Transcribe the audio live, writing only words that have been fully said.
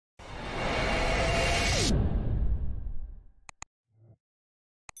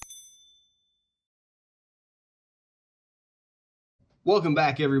Welcome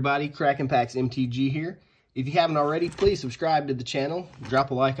back, everybody. Crackin' Packs MTG here. If you haven't already, please subscribe to the channel,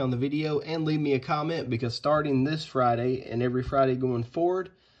 drop a like on the video, and leave me a comment, because starting this Friday and every Friday going forward,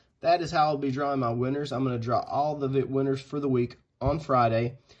 that is how I'll be drawing my winners. I'm going to draw all the winners for the week on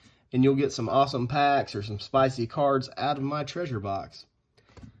Friday, and you'll get some awesome packs or some spicy cards out of my treasure box.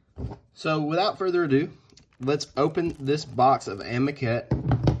 So without further ado, let's open this box of Amonkhet.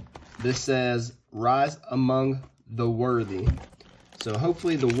 This says, Rise Among the Worthy. So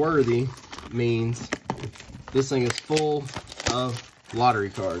hopefully the worthy means this thing is full of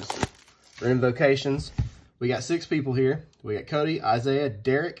lottery cards or invocations. We got 6 people here. We got Cody, Isaiah,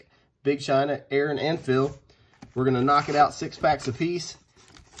 Derek, Big China, Aaron, and Phil. We're going to knock it out 6 packs apiece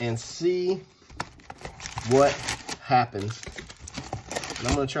and see what happens. And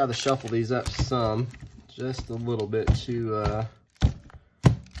I'm going to try to shuffle these up some, just a little bit to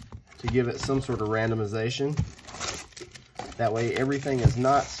give it some sort of randomization. That way everything is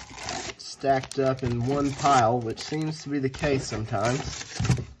not stacked up in one pile, which seems to be the case sometimes.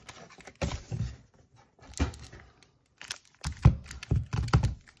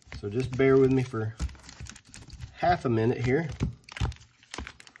 So just bear with me for half a minute here,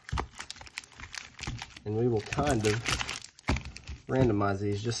 and we will kind of randomize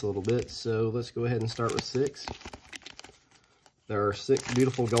these just a little bit. So let's go ahead and start with 6. There are 6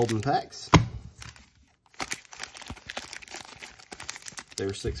 beautiful golden packs.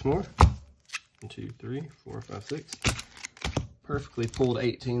 There's 6 more. 1, 2, 3, 4, 5, 6. Perfectly pulled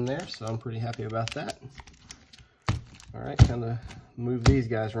 18 there, so I'm pretty happy about that. All right, kind of move these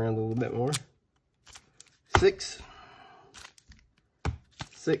guys around a little bit more. 6,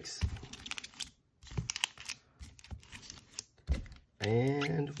 6,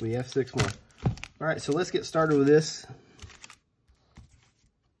 and we have 6 more. All right, so let's get started with this.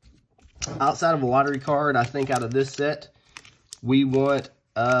 Outside of a lottery card, I think out of this set, we want,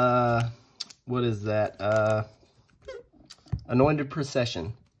 what is that? Anointed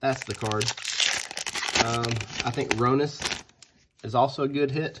Procession. That's the card. I think Ronus is also a good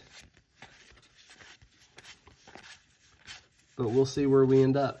hit. But we'll see where we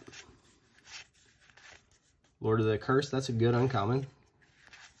end up. Lord of the Curse, that's a good uncommon.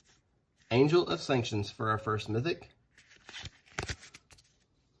 Angel of Sanctions for our first mythic.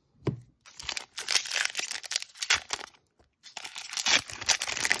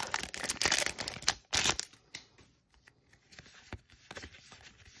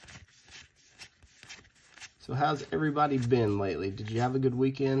 So how's everybody been lately? Did you have a good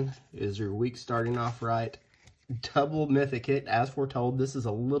weekend? Is your week starting off right? Double mythic hit, as foretold. This is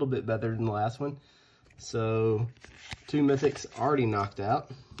a little bit better than the last one. So 2 mythics already knocked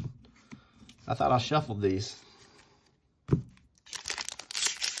out. I thought I shuffled these.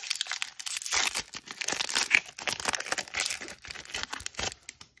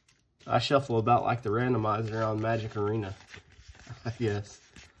 I shuffle about like the randomizer on Magic Arena, I guess.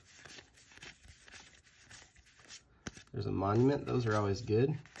 There's a Monument. Those are always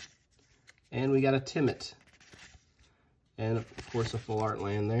good. And we got a Timid. And, of course, a full art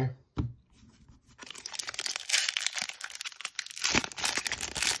land there.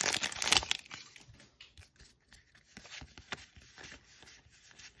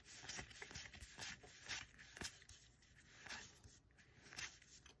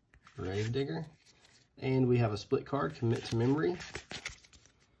 Gravedigger. And we have a split card, Commit to Memory.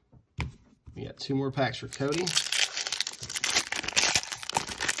 We got 2 more packs for Cody.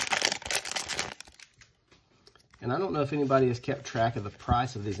 And I don't know if anybody has kept track of the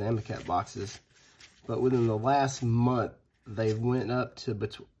price of these Amonkhet boxes, but within the last month, they went up to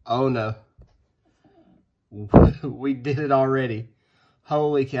between, oh no, we did it already.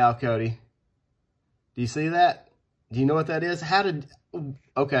 Holy cow, Cody. Do you see that? Do you know what that is?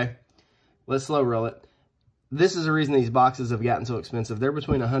 Okay, let's slow roll it. This is the reason these boxes have gotten so expensive. They're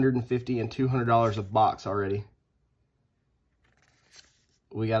between $150 and $200 a box already.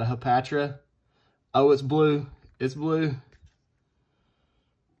 We got a Hapatra. Oh, it's blue. It's blue.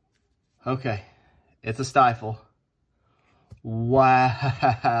 Okay. It's a Stifle.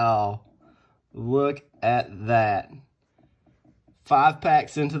 Wow. Look at that. 5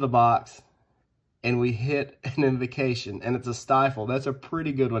 packs into the box, and we hit an invocation, and it's a Stifle. That's a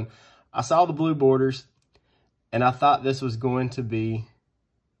pretty good one. I saw the blue borders, and I thought this was going to be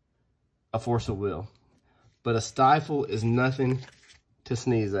a Force of Will. But a Stifle is nothing to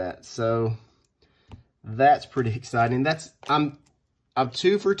sneeze at. So that's pretty exciting. I'm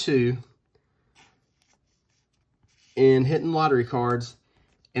 2 for 2 in hitting lottery cards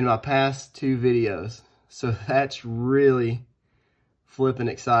in my past 2 videos. So that's really flipping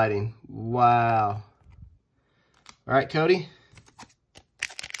exciting. Wow. All right, Cody,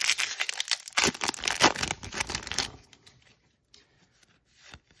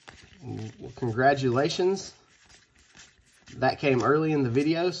 Well, congratulations. That came early in the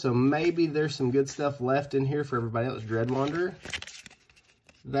video, so maybe there's some good stuff left in here for everybody else. Dread Wanderer.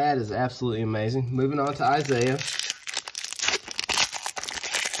 That is absolutely amazing. Moving on to Isaiah.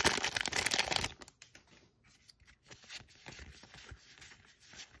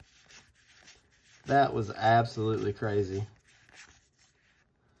 That was absolutely crazy.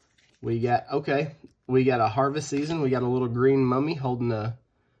 We got a Harvest Season. We got a little green mummy holding a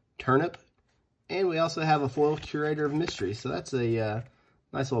turnip. And we also have a foil Curator of Mystery. So that's a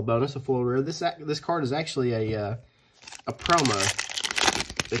nice little bonus, a foil rare. This card is actually a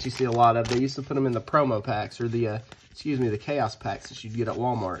promo that you see a lot of. They used to put them in the promo packs, or the chaos packs that you'd get at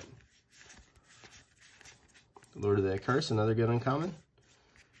Walmart. Lord of the Curse, another good uncommon.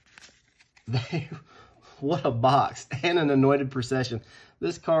 What a box, and an Anointed Procession.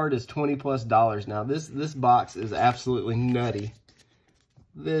 This card is $20+ now. This box is absolutely nutty.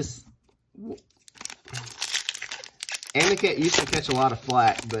 Amonkhet used to catch a lot of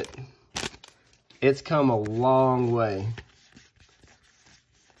flack, but it's come a long way.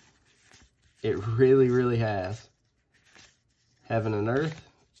 It really, really has. Heaven and Earth,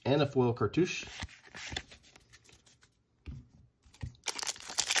 and a foil cartouche.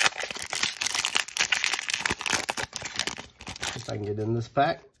 If I can get in this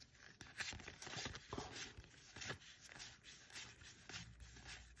pack.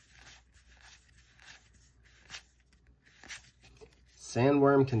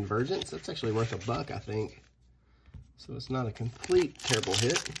 Sandworm Convergence. That's actually worth $1, I think. So it's not a complete terrible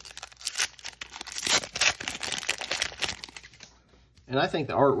hit. And I think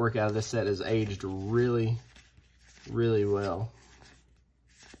the artwork out of this set has aged really, really well.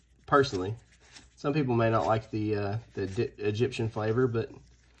 Personally. Some people may not like the Egyptian flavor, but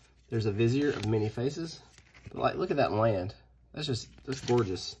there's a Vizier of Many Faces. But like, look at that land. That's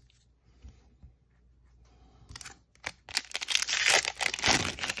gorgeous.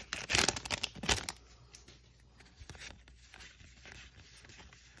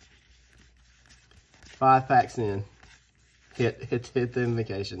 Five packs in. Hit the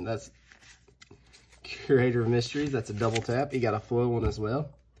invocation. That's Curator of Mysteries. That's a double tap. You got a foil one as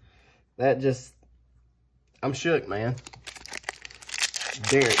well. I'm shook, man.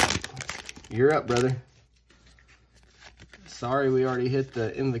 Derek, you're up, brother. Sorry we already hit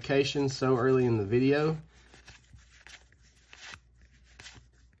the invocation so early in the video.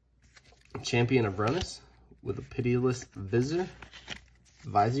 Champion of Runus with a Pitiless Vizier,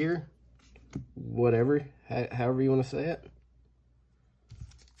 whatever, however you want to say it.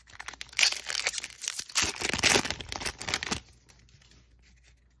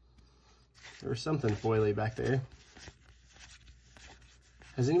 There's something foily back there.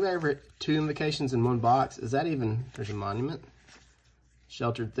 Has anybody ever hit 2 invocations in one box? Is that even... There's a Monument,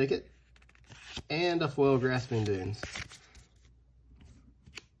 Sheltered Thicket, and a foil Grasping Dunes.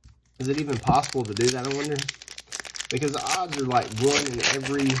 Is it even possible to do that, I wonder? Because the odds are like 1 in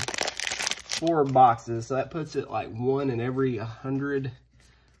every 4 boxes, so that puts it like 1 in every 100...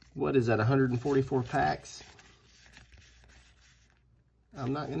 What is that, 144 packs?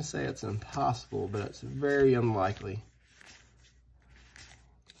 I'm not going to say it's impossible, but it's very unlikely.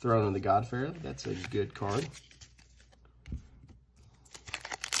 Throne of the God-Pharaoh, that's a good card.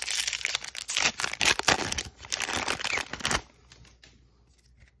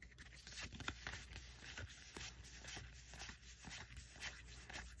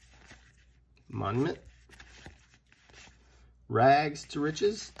 Monument. Rags to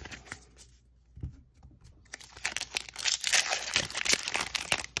Riches.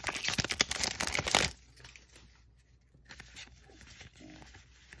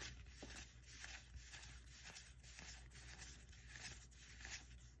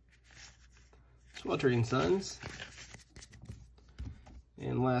 Sweltering Suns.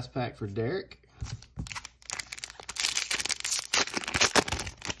 And last pack for Derek.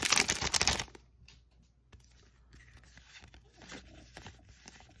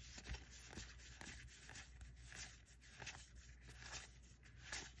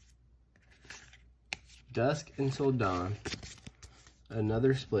 Dusk Until Dawn.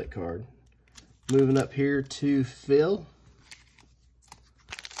 Another split card. Moving up here to Phil.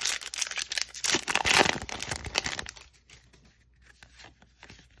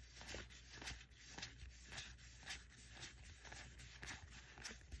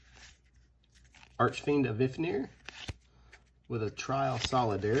 Archfiend of Ifnir with a Trial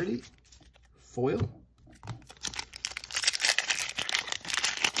Solidarity foil.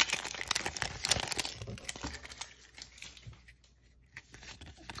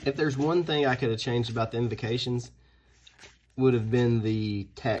 If there's one thing I could have changed about the invocations, would have been the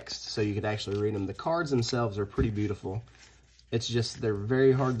text, so you could actually read them. The cards themselves are pretty beautiful. It's just they're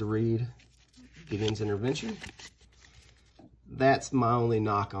very hard to read. Gideon's Intervention. That's my only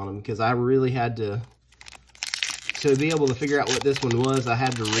knock on them, because I really had to be able to figure out what this one was, I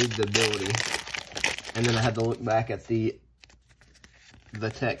had to read the ability. And then I had to look back at the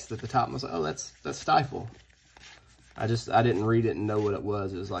text at the top and I was like, oh, that's Stifle. I didn't read it and know what it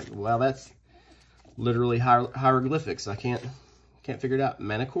was. It was like, well, that's literally hieroglyphics. I can't figure it out.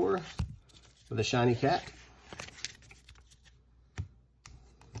 Manticore with a shiny cat.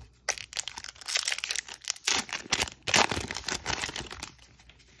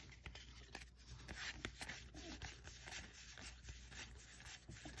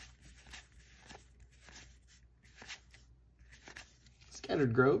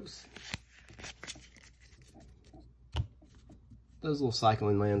 Scattered Groves. Those little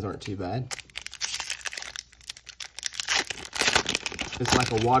cycling lands aren't too bad. It's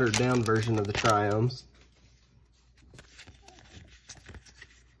like a watered down version of the Triomes.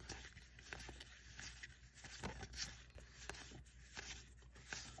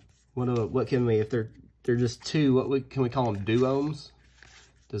 What can we, if they're just two, can we call them duomes?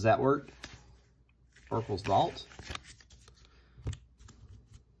 Does that work? Oracle's Vault.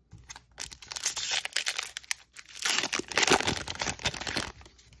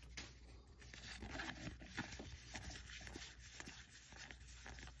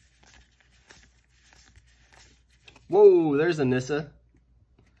 Whoa, there's a Nissa.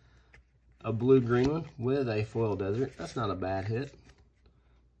 A blue-green one with a foil desert. That's not a bad hit.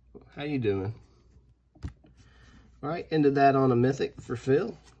 How you doing? All right, ended that on a mythic for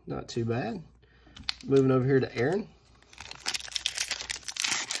Phil. Not too bad. Moving over here to Aaron.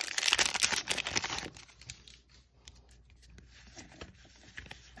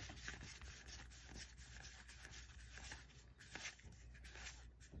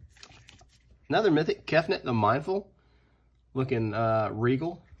 Another mythic, Kefnet the Mindful. Looking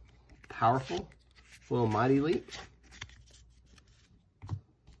regal, powerful, little Mighty Leap.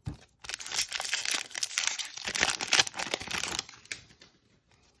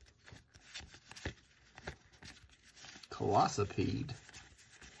 Colossipede.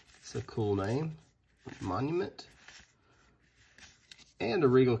 It's a cool name. Monument. And a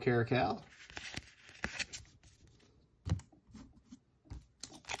Regal Caracal.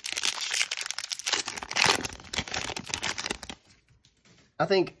 I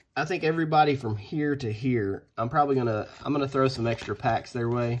think everybody from here to here, I'm gonna throw some extra packs their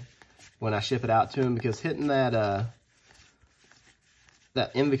way when I ship it out to them, because hitting that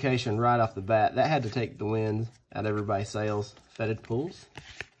invocation right off the bat, that had to take the wind out of everybody's sails. Fetid Pools.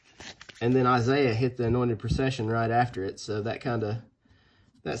 And then Isaiah hit the Anointed Procession right after it, so that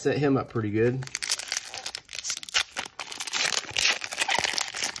set him up pretty good.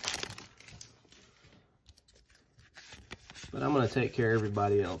 But I'm going to take care of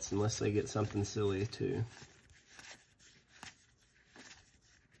everybody else unless they get something silly too.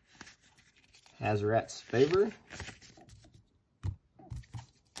 Hazorat's Favor.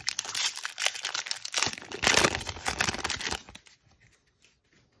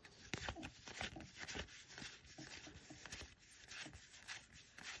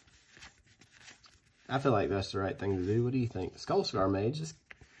 I feel like that's the right thing to do. What do you think? Skullscar Mage.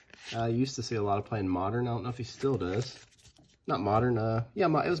 I used to see a lot of playing Modern. I don't know if he still does. Not Modern, yeah,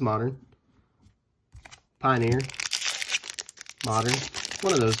 it was Modern. Pioneer. Modern.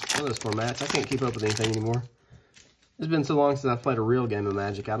 One of those formats. I can't keep up with anything anymore. It's been so long since I've played a real game of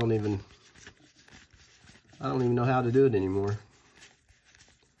Magic, I don't even know how to do it anymore.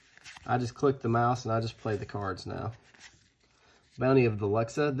 I just click the mouse and I just play the cards now. Bounty of the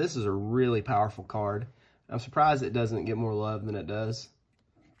Luxa. This is a really powerful card. I'm surprised it doesn't get more love than it does.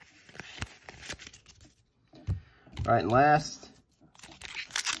 All right, and last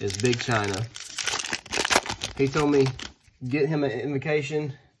is Big China. He told me get him an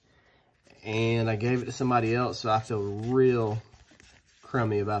invocation, and I gave it to somebody else, so I feel real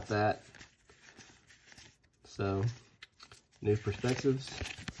crummy about that. So, new perspectives.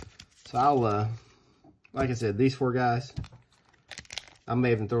 So I'll, like I said, these four guys, I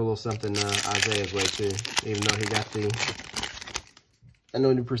may even throw a little something Isaiah's way too, even though he got the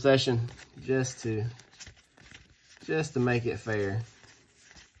Anointed Procession, just to make it fair.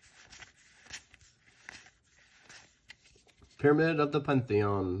 Pyramid of the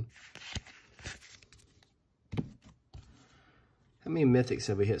Pantheon. How many mythics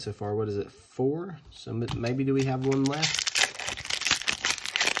have we hit so far? What is it, 4? So maybe do we have one left?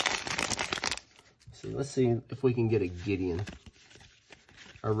 Let's see if we can get a Gideon.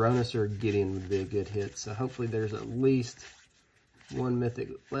 A Ronus or a Gideon would be a good hit. So hopefully there's at least One mythic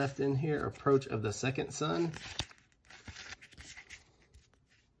left in here. Approach of the Second Sun.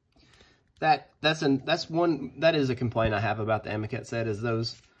 That is a complaint I have about the Amonkhet set, is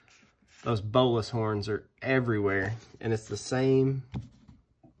those bolus horns are everywhere, and it's the same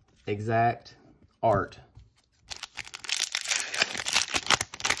exact art.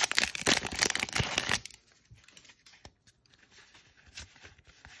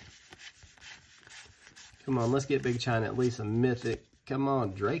 Come on, let's get Big China at least a mythic. Come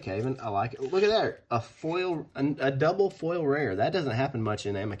on, Drakehaven. I like it. Look at that. A double foil rare. That doesn't happen much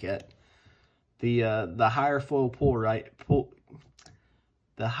in Amonkhet. The higher foil pull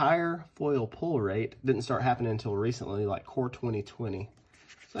rate didn't start happening until recently, like Core 2020.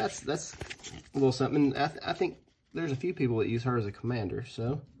 So that's a little something. I think there's a few people that use her as a commander,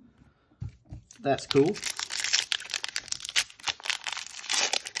 so that's cool.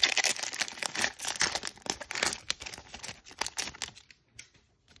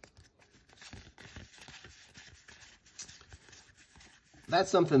 That's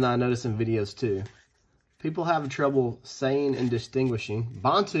something that I notice in videos too. People have trouble saying and distinguishing.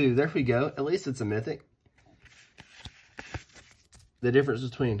 Bantu, there we go. At least it's a mythic. The difference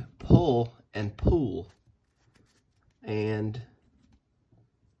between pull and pool. And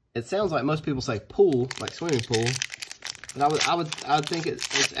it sounds like most people say pool, like swimming pool. But I would think it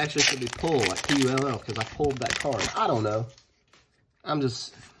actually should be pull, like P-U-L-L, because I pulled that card. I don't know. I'm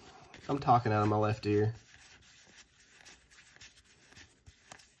talking out of my left ear.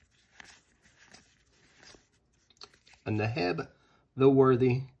 A Neheb the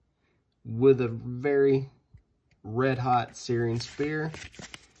Worthy with a very red-hot Searing Spear.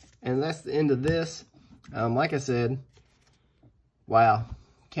 And that's the end of this. Like I said, wow.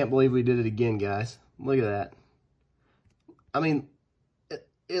 Can't believe we did it again, guys. Look at that. I mean,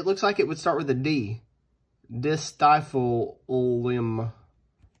 it looks like it would start with a D. Distifolium.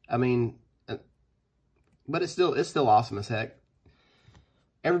 I mean, but it's still awesome as heck.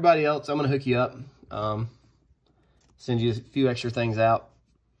 Everybody else, I'm going to hook you up. Send you a few extra things out.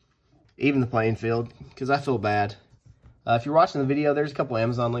 Even the playing field, because I feel bad. If you're watching the video, there's a couple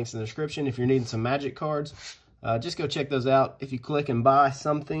Amazon links in the description. If you're needing some magic cards, just go check those out. If you click and buy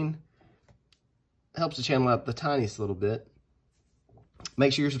something, it helps the channel out the tiniest little bit.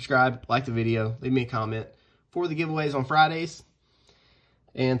 Make sure you're subscribed, like the video, leave me a comment for the giveaways on Fridays.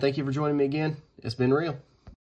 And thank you for joining me again. It's been real.